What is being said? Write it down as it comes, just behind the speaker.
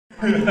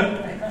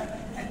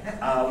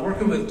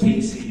Working with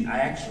Casey, I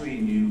actually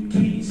knew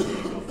Casey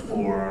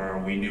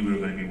before we knew we were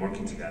going to be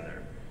working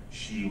together.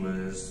 She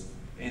was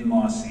in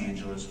Los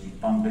Angeles, we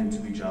bumped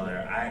into each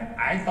other.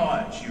 I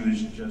thought she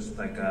was just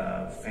like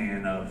a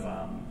fan of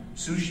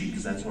sushi,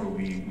 because that's where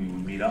we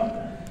would meet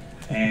up.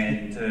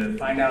 And to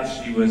find out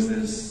she was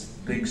this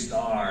big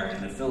star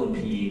in the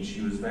Philippines,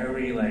 she was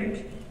very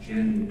like, she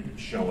didn't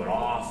show it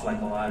off like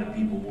a lot of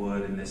people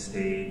would in the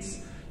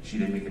States. She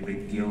didn't make a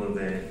big deal of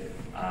it.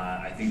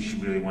 I think she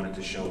really wanted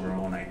to show her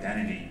own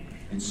identity.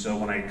 And so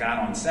when I got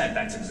on set,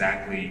 that's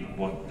exactly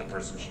what the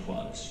person she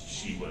was.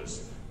 She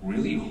was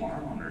really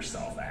hard on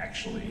herself,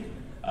 actually,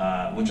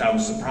 which I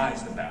was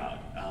surprised about.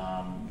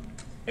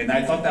 And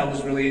I thought that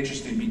was really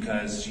interesting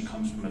because she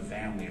comes from a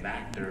family of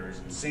actors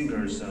and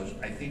singers, so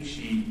I think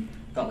she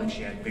felt like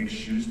she had big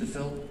shoes to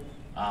fill.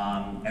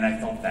 And I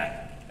felt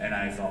that, and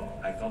I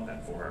felt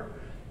that for her.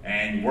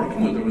 And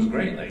working with her was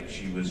great. Like,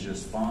 she was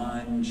just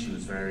fun, she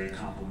was very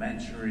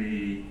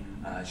complimentary,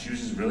 she was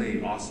just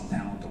really awesome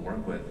talent to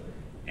work with.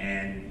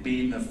 And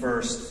being the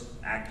first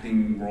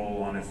acting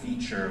role on a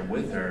feature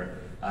with her,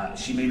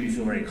 she made me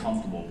feel very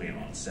comfortable being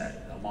on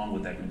set, along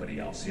with everybody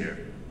else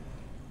here.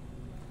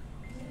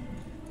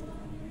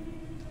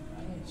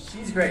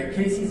 She's great.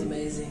 Casey's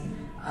amazing.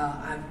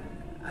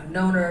 I've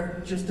known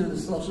her just through the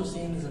social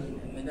scenes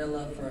in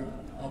Manila for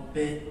a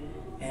bit,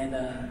 and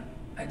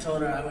I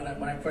told her,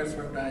 when I first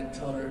worked with her, I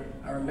told her,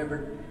 I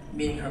remember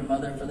meeting her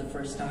mother for the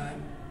first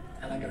time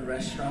at like a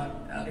restaurant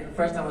out here.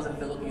 First time I was in the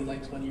Philippines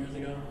like 20 years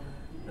ago.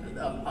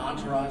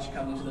 Entourage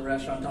comes into the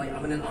restaurant, telling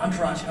I'm in an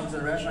entourage comes to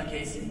the restaurant,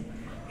 Casey.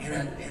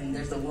 And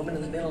there's a woman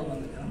in the middle,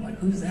 and I'm like,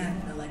 who's that?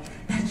 And they're like,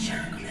 that's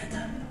Sharon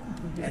Cuneta.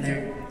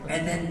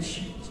 And then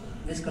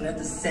Miss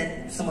Cuneta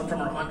sent someone from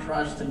her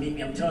entourage to meet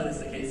me. I'm telling this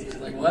to Casey. She's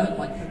like, what? I'm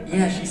like,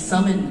 yeah, she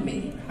summoned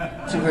me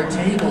to her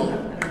table.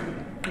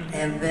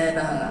 And then,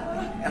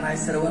 and I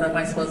said, what am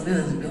I supposed to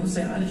do? I said, go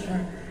say hi to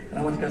Sharon. And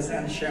I went to go say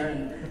hi to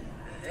Sharon.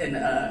 And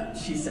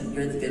she said,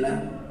 you're the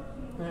villain.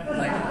 I'm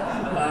like,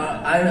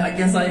 I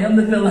guess I am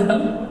the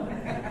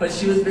villain. But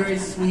she was very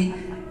sweet.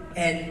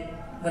 And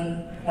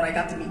when I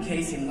got to meet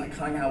Casey and like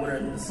hang out with her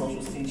in the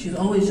social scene, she's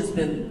always just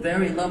been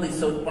very lovely.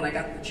 So when I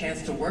got the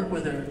chance to work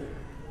with her,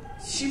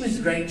 she was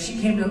great. She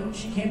came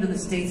to the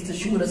States to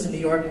shoot with us in New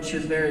York, and she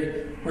was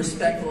very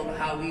respectful of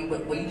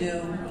what we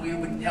do. We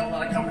would have a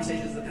lot of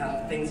conversations of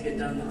how things get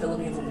done in the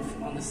Philippines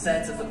on the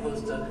sets as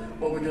opposed to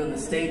what we're doing in the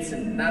States.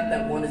 And not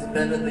that one is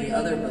better than the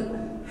other,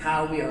 but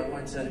how we are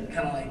going to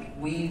kind of like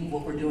weave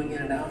what we're doing in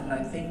and out. And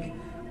I think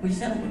we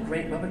just had like a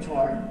great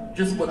repertoire,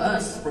 just with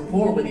us,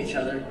 rapport with each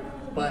other.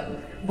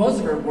 But most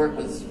of her work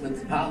was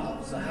with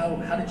Paolo. So how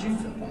did you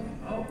feel about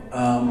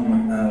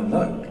it?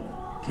 Look,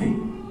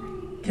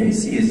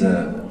 Casey is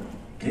a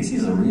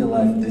real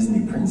life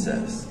Disney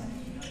princess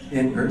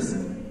in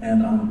person,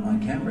 and on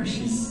camera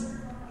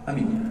I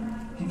mean,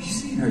 have you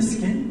seen her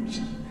skin?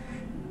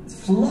 It's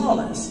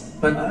flawless.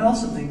 But I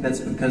also think that's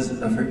because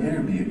of her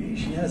inner beauty.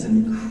 She has an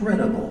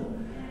incredible,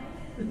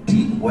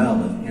 deep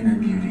well of inner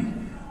beauty,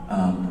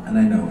 and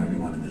I know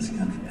everyone in this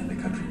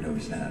country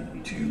knows that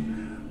too.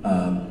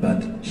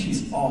 But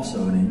she's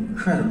also an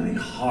incredibly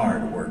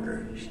hard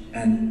worker,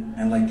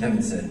 and like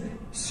Kevin said,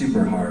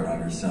 super hard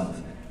on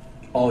herself.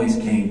 Always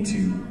came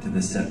to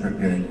the set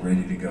prepared,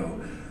 ready to go,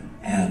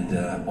 and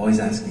always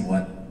asking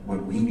what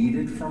we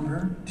needed from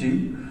her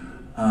too.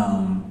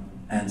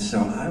 And so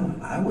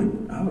I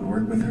would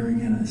work with her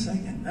again in a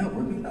second. I would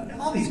work with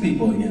all these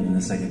people again in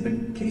a second.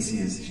 But Casey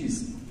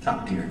she's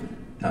top tier,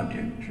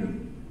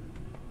 truly.